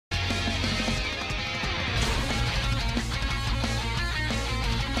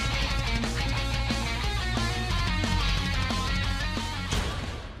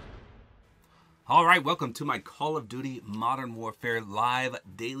All right, welcome to my Call of Duty Modern Warfare live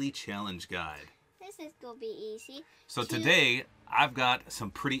daily challenge guide. This is going to be easy. So today, I've got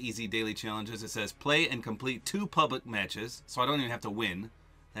some pretty easy daily challenges. It says play and complete 2 public matches, so I don't even have to win.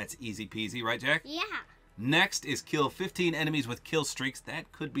 That's easy peasy, right, Jack? Yeah. Next is kill 15 enemies with kill streaks.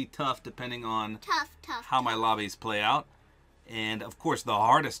 That could be tough depending on how my lobbies play out. And of course, the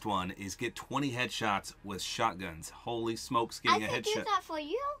hardest one is get 20 headshots with shotguns. Holy smokes, getting a headshot. I could do that for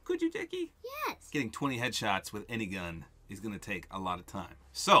you. Could you, Jackie? Yes. Getting 20 headshots with any gun is going to take a lot of time.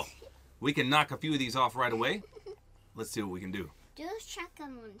 So, we can knock a few of these off right away. Let's see what we can do. Do the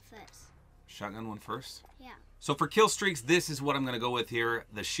shotgun one first. Shotgun one first? Yeah. So for kill streaks, this is what I'm going to go with here.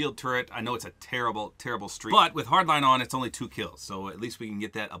 The shield turret. I know it's a terrible, terrible streak. But with hardline on, it's only 2 kills. So at least we can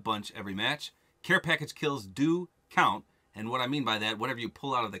get that a bunch every match. Care package kills do count. And what I mean by that, whatever you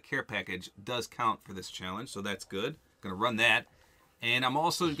pull out of the care package does count for this challenge. So that's good. Going to run that. And I'm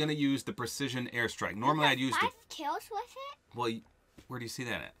also going to use the precision airstrike. Normally I'd use 5 kills with it? Well, where do you see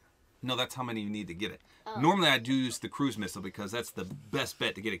that at? No, that's how many you need to get it. Oh. Normally I'd use the cruise missile because that's the best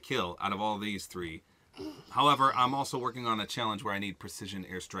bet to get a kill out of all these 3. However, I'm also working on a challenge where I need precision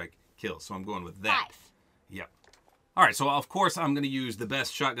airstrike kills. So I'm going with that. 5. Yep. All right, so of course I'm going to use the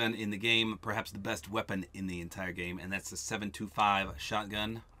best shotgun in the game, perhaps the best weapon in the entire game, and that's the 7.25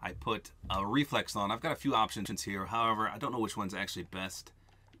 shotgun. I put a reflex on. I've got a few options here. However, I don't know which one's actually best.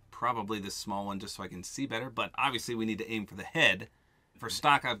 Probably this small one just so I can see better, but obviously we need to aim for the head. For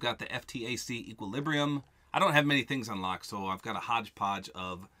stock, I've got the FTAC Equilibrium. I don't have many things unlocked, so I've got a hodgepodge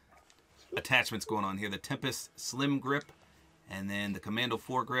of attachments going on here. The Tempest Slim Grip, and then the Commando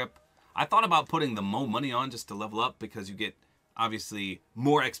 4 Grip. I thought about putting the Mo Money on just to level up because you get, obviously,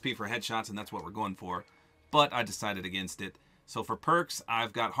 more XP for headshots, and that's what we're going for. But I decided against it. So for perks,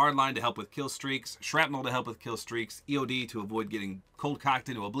 I've got Hardline to help with kill streaks, Shrapnel to help with kill streaks, EOD to avoid getting cold-cocked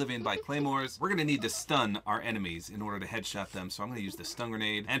into oblivion by claymores. We're going to need to stun our enemies in order to headshot them, so I'm going to use the stun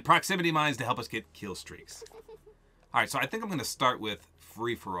grenade. And proximity mines to help us get kill streaks. Alright, so I think I'm going to start with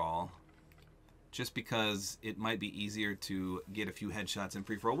free-for-all. Just because it might be easier to get a few headshots in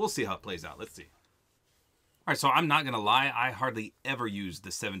free-for-all. We'll see how it plays out. Let's see. Alright, so I'm not going to lie. I hardly ever use the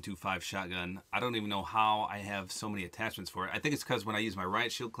 7.25 shotgun. I don't even know how I have so many attachments for it. I think it's because when I use my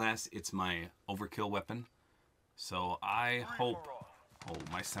riot shield class, it's my overkill weapon. So I hope... Oh,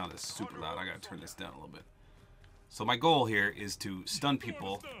 my sound is super loud. I got to turn this down a little bit. So my goal here is to stun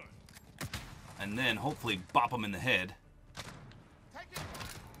people and then hopefully bop them in the head.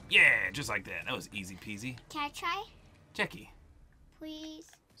 Yeah, just like that. That was easy peasy. Can I try? Jackie. Please.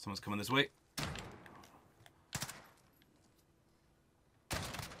 Someone's coming this way.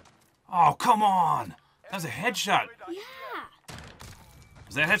 Oh, come on. That was a headshot. Yeah.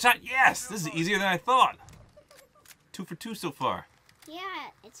 Was that a headshot? Yes. This is easier than I thought. 2 for 2 so far. Yeah,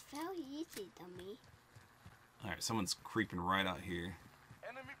 it's very easy, dummy. All right, someone's creeping right out here.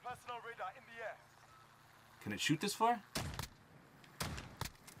 Enemy personal radar in the air. Can it shoot this far?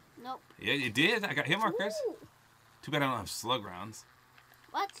 Nope. Yeah, it did. I got hit markers. Ooh. Too bad I don't have slug rounds.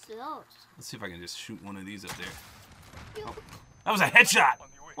 What's those? Let's see if I can just shoot one of these up there. You... Oh, that was a headshot.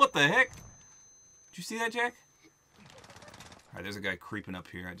 What the heck? Did you see that, Jack? All right, there's a guy creeping up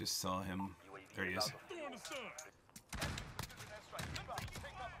here. I just saw him. There he is.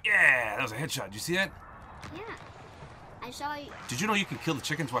 Yeah, that was a headshot. Did you see that? Yeah. I saw you. Did you know you can kill the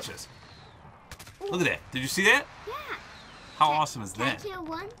chickens? Watch this. Ooh. Look at that. Did you see that? Yeah. How awesome is Can that? I kill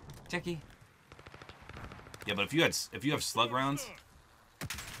one? Jackie. Yeah, but if you have slug rounds,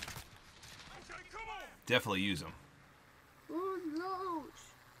 definitely use them. Oh, no.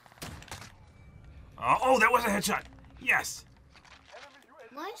 Oh, that was a headshot. Yes.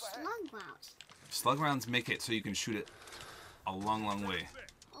 Why slug rounds? Slug rounds make it so you can shoot it a long, long way.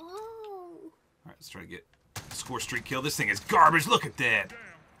 Oh. All right, let's try to get a score streak kill. This thing is garbage. Look at that.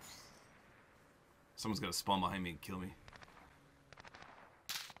 Someone's gonna spawn behind me and kill me.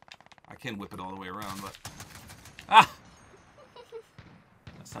 I can whip it all the way around, but... Ah!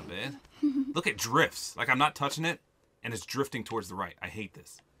 That's not bad. Look, it drifts. Like, I'm not touching it, and it's drifting towards the right. I hate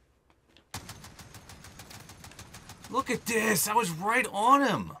this. Look at this! I was right on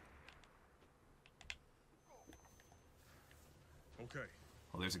him! Okay.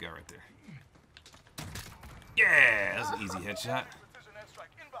 Oh, there's a guy right there. Yeah! That was an easy headshot.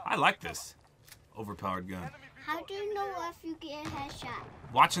 I like this overpowered gun. How do you know if you get a headshot?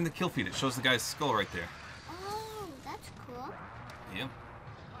 Watching the kill feed, it shows the guy's skull right there. Oh, that's cool. Yep.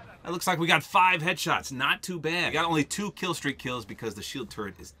 That looks like we got 5 headshots. Not too bad. We got only 2 kill streak kills because the shield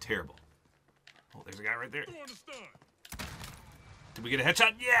turret is terrible. Oh, there's a guy right there. Did we get a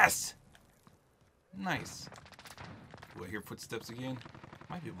headshot? Yes! Nice. Do I hear footsteps again?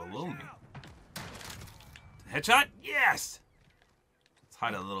 Might be below me. Headshot? Yes! Let's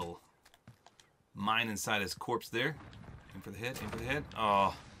hide a little mine inside his corpse there. Aim for the head, aim for the head.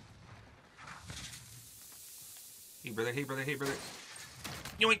 Oh. Hey, brother, hey, brother, hey, brother.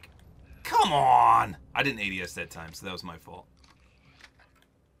 Yoink! Come on! I didn't ADS that time, so that was my fault.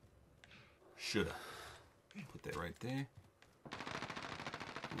 Shoulda. Put that right there.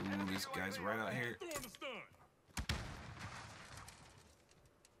 Ooh, this guy's right out here.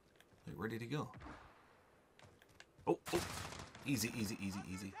 Wait, where did he go? Oh, oh. Easy, easy, easy,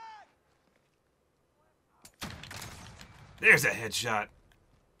 easy. There's a headshot.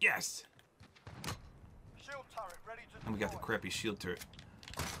 Yes. Shield turret ready to And we got the crappy shield turret.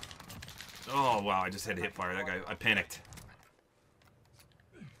 Oh, wow, I just had to hit fire. That guy, I panicked.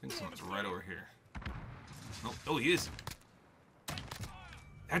 I think someone's right over here. Oh, oh, he is.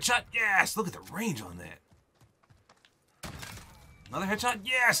 Headshot? Yes! Look at the range on that. Another headshot?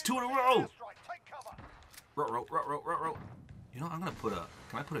 Yes! 2 in a row! Row. You know, I'm gonna put a...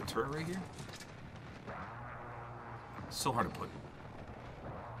 Can I put a turret right here? So hard to put.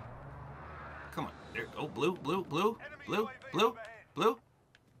 Come on. There. Oh, blue.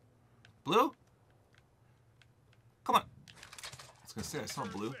 Come on. I was gonna say, I saw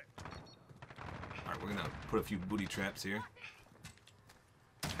blue. Alright, we're gonna put a few booty traps here.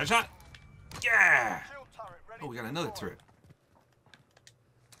 Headshot! Yeah! Oh, we got another turret.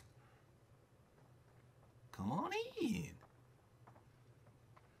 Come on in.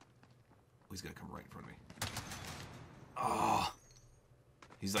 Oh, he's gonna come right in front of me. Oh.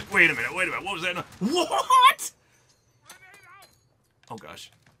 He's like, wait a minute, what was that? What? Oh gosh.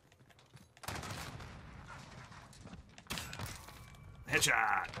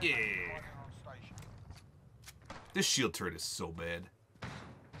 Headshot! Yeah! This shield turret is so bad.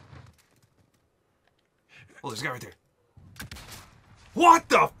 Oh, there's a guy right there. What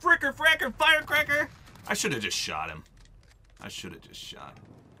the fricker fracker firecracker? I should have just shot him.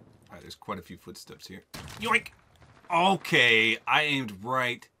 Alright, there's quite a few footsteps here. Yoink! Okay, I aimed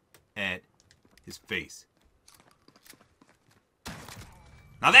right at his face.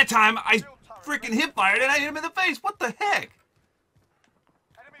 Now that time, I freaking hip fired and I hit him in the face. What the heck?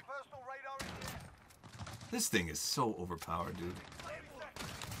 enemy personal radar in the air. This thing is so overpowered, dude.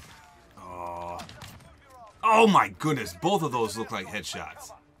 Oh. Oh my goodness, both of those look like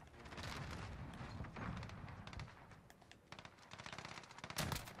headshots.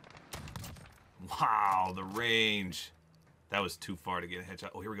 Wow, the range. That was too far to get a headshot.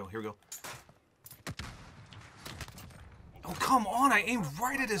 Oh, here we go. Oh, come on, I aimed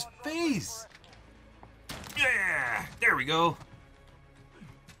right at his face. Yeah, there we go.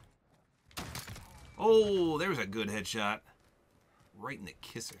 Oh, there's a good headshot. Right in the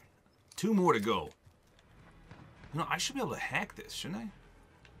kisser. 2 more to go. You know, I should be able to hack this, shouldn't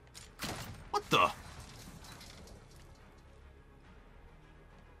I? What the?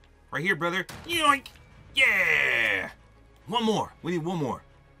 Right here, brother. Yoink! Yeah! One more. We need one more.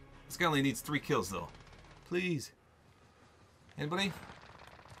 This guy only needs 3 kills, though. Please. Anybody?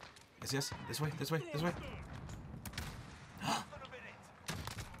 Yes. This way.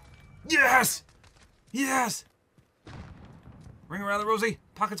 Yes! Yes! Ring around the rosy.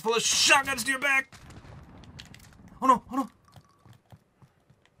 Pockets full of shotguns to your back. Oh no.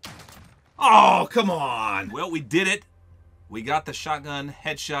 Oh, come on. Well, we did it. We got the shotgun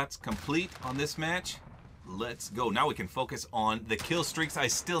headshots complete on this match. Let's go. Now we can focus on the kill streaks. I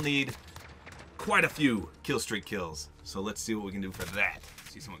still need quite a few kill streak kills. So let's see what we can do for that.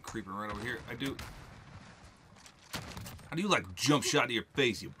 See someone creeping right over here. I do. How do you like jump shot to your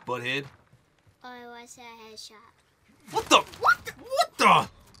face, you butthead? Oh, it was a headshot. What the? What the?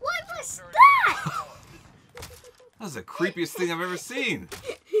 What was that? That was the creepiest thing I've ever seen.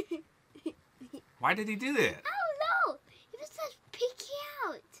 Why did he do that? I don't know. It was just peeking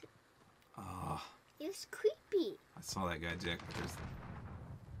out. Oh, It was creepy. I saw that guy, Jack, but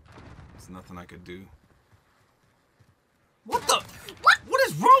there's nothing I could do. What the? What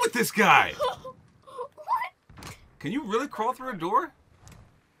is wrong with this guy? What? Can you really crawl through a door?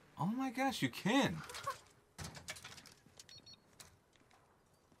 Oh my gosh, you can.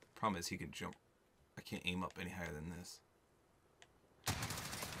 Problem is he can jump. I can't aim up any higher than this.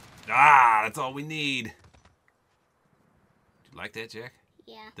 Ah, that's all we need. Do you like that, Jack?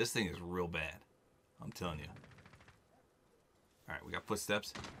 Yeah. This thing is real bad. I'm telling you. Alright, we got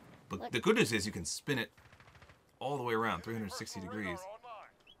footsteps. But the good news is you can spin it all the way around, 360 degrees.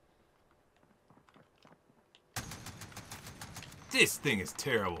 This thing is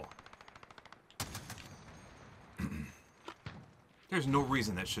terrible. There's no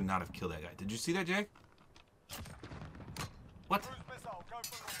reason that should not have killed that guy. Did you see that, Jack? What?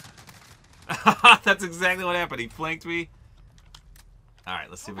 That's exactly what happened. He flanked me. All right,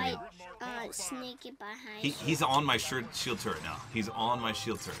 let's see if we Like, can... sneak it behind. He's on my shield turret now. He's on my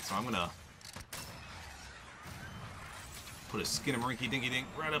shield turret, so I'm gonna put a skinnamarink dinky dink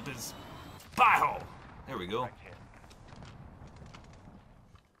right up his pie hole. There we go.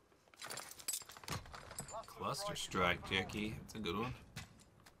 Cluster strike, Jackie. That's a good one.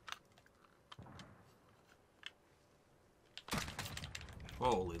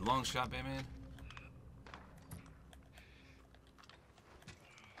 Holy long shot, Batman.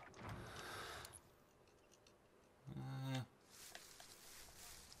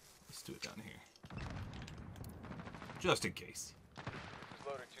 Let's do it down here. Just in case.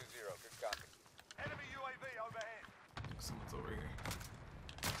 Loader 2-0, good copy. Enemy UAV overhead. I think someone's over here.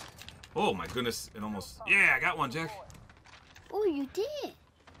 Oh my goodness, it almost... Yeah, I got one, Jack. Oh, you did.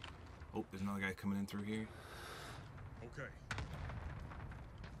 Oh, there's another guy coming in through here. Okay.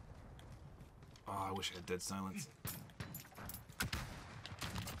 Oh, I wish I had dead silence.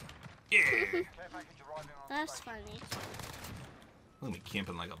 Yeah! Care package arriving on That's station. funny. Look at me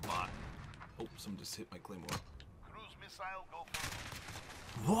camping like a bot. Oh, someone just hit my claymore. Cruise missile, go first.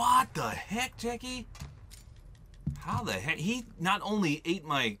 What the heck, Jackie? How the heck? He not only ate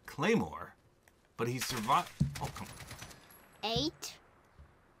my claymore, but he survived. Oh, come on. 8.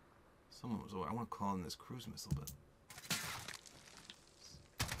 Someone was over. I want to call in this cruise missile, but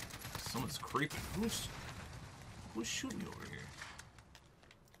someone's creeping. Who's shooting me over here?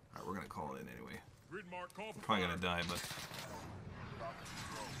 All right, we're gonna call it in anyway. Grid mark, call for I'm probably fire. gonna die, but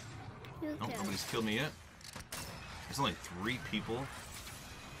You nope, can. nobody's killed me yet. There's only 3 people.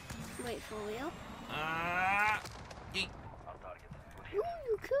 Wait, for real? Yeet. Ooh,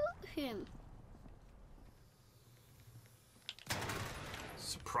 you killed him.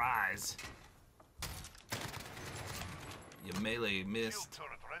 Surprise. You melee missed. Turret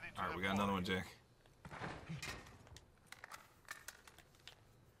ready to Alright, we got deploy. another one, Jack.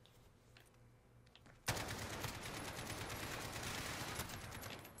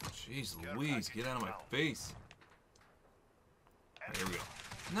 Jeez Louise, get out of my face. Alright, here we go.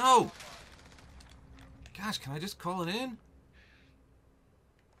 No! Gosh, can I just call it in? Enemy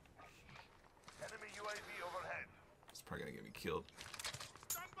UAV overhead. It's probably gonna get me killed.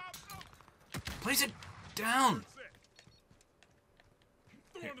 Place it down!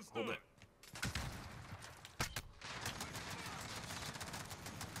 Throw Here, on the hold stun. it.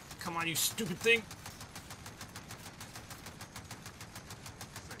 Come on, you stupid thing!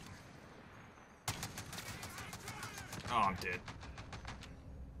 Oh, I'm dead.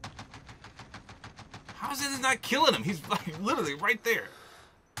 How is it not killing him? He's like literally right there.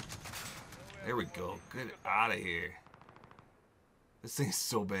 There we go. Get out of here. This thing is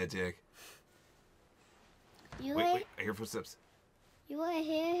so bad, Jack. You Wait, will wait. I hear footsteps. you will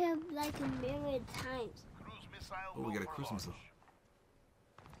hear him like a million times. Cruise missile, Oh, we go got a for cruise launch. missile.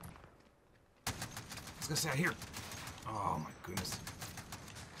 I was gonna say, I hear. Oh my goodness.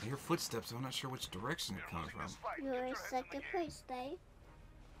 I hear footsteps. I'm not sure which direction it comes from. This fight, You're get in your heads in second the game. place, Dave.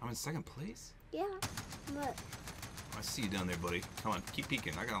 I'm in second place? Yeah, but I see you down there, buddy. Come on, keep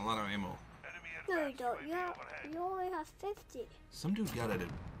peeking. I got a lot of ammo. Enemy no, you advanced don't. UAV overhead. You only have 50. Some dude got it.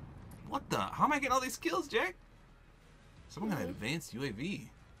 What the? How am I getting all these kills, Jack? Someone got an advanced UAV.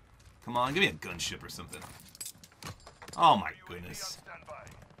 Come on, give me a gunship or something. Oh my UAV goodness. on standby.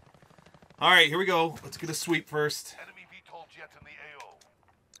 Alright, here we go. Let's get a sweep first. Enemy VTOL jet in the AO.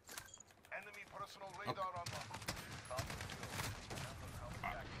 Enemy personal radar unlocked.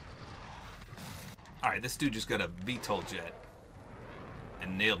 Alright, this dude just got a VTOL jet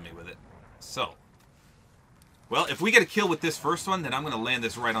and nailed me with it. So, well, if we get a kill with this first one, then I'm going to land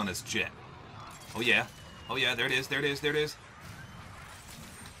this right on his jet. Oh yeah. Oh yeah, there it is, there it is, there it is.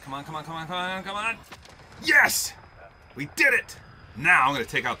 Come on, come on, come on, come on, come on. Yes! We did it! Now I'm going to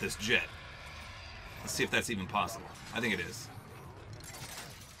take out this jet. Let's see if that's even possible. I think it is.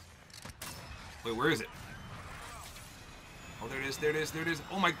 Wait, where is it? Oh, there it is, there it is, there it is.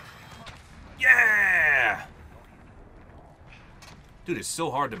 Oh my... Yeah! Dude, it's so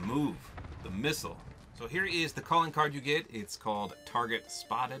hard to move the missile. So here is the calling card you get. It's called Target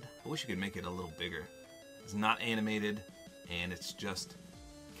Spotted. I wish you could make it a little bigger. It's not animated, and it's just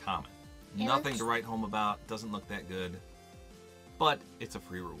common. It Nothing looks- to write home about. Doesn't look that good. But it's a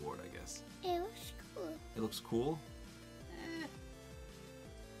free reward, I guess. It looks cool. It looks cool.